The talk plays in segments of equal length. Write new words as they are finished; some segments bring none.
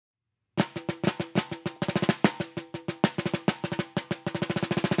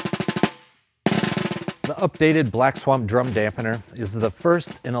updated Black Swamp drum dampener is the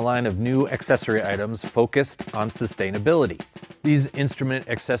first in a line of new accessory items focused on sustainability. These instrument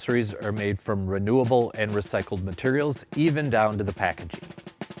accessories are made from renewable and recycled materials, even down to the packaging.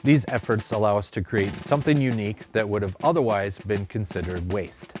 These efforts allow us to create something unique that would have otherwise been considered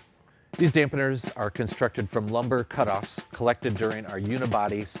waste. These dampeners are constructed from lumber cutoffs collected during our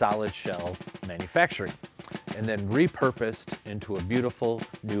unibody solid shell manufacturing, and then repurposed into a beautiful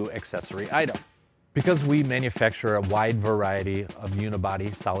new accessory item. Because we manufacture a wide variety of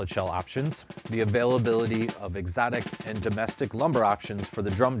unibody solid shell options, the availability of exotic and domestic lumber options for the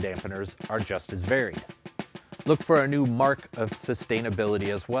drum dampeners are just as varied. Look for a new mark of sustainability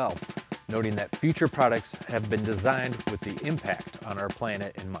as well, noting that future products have been designed with the impact on our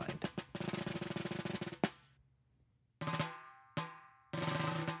planet in mind.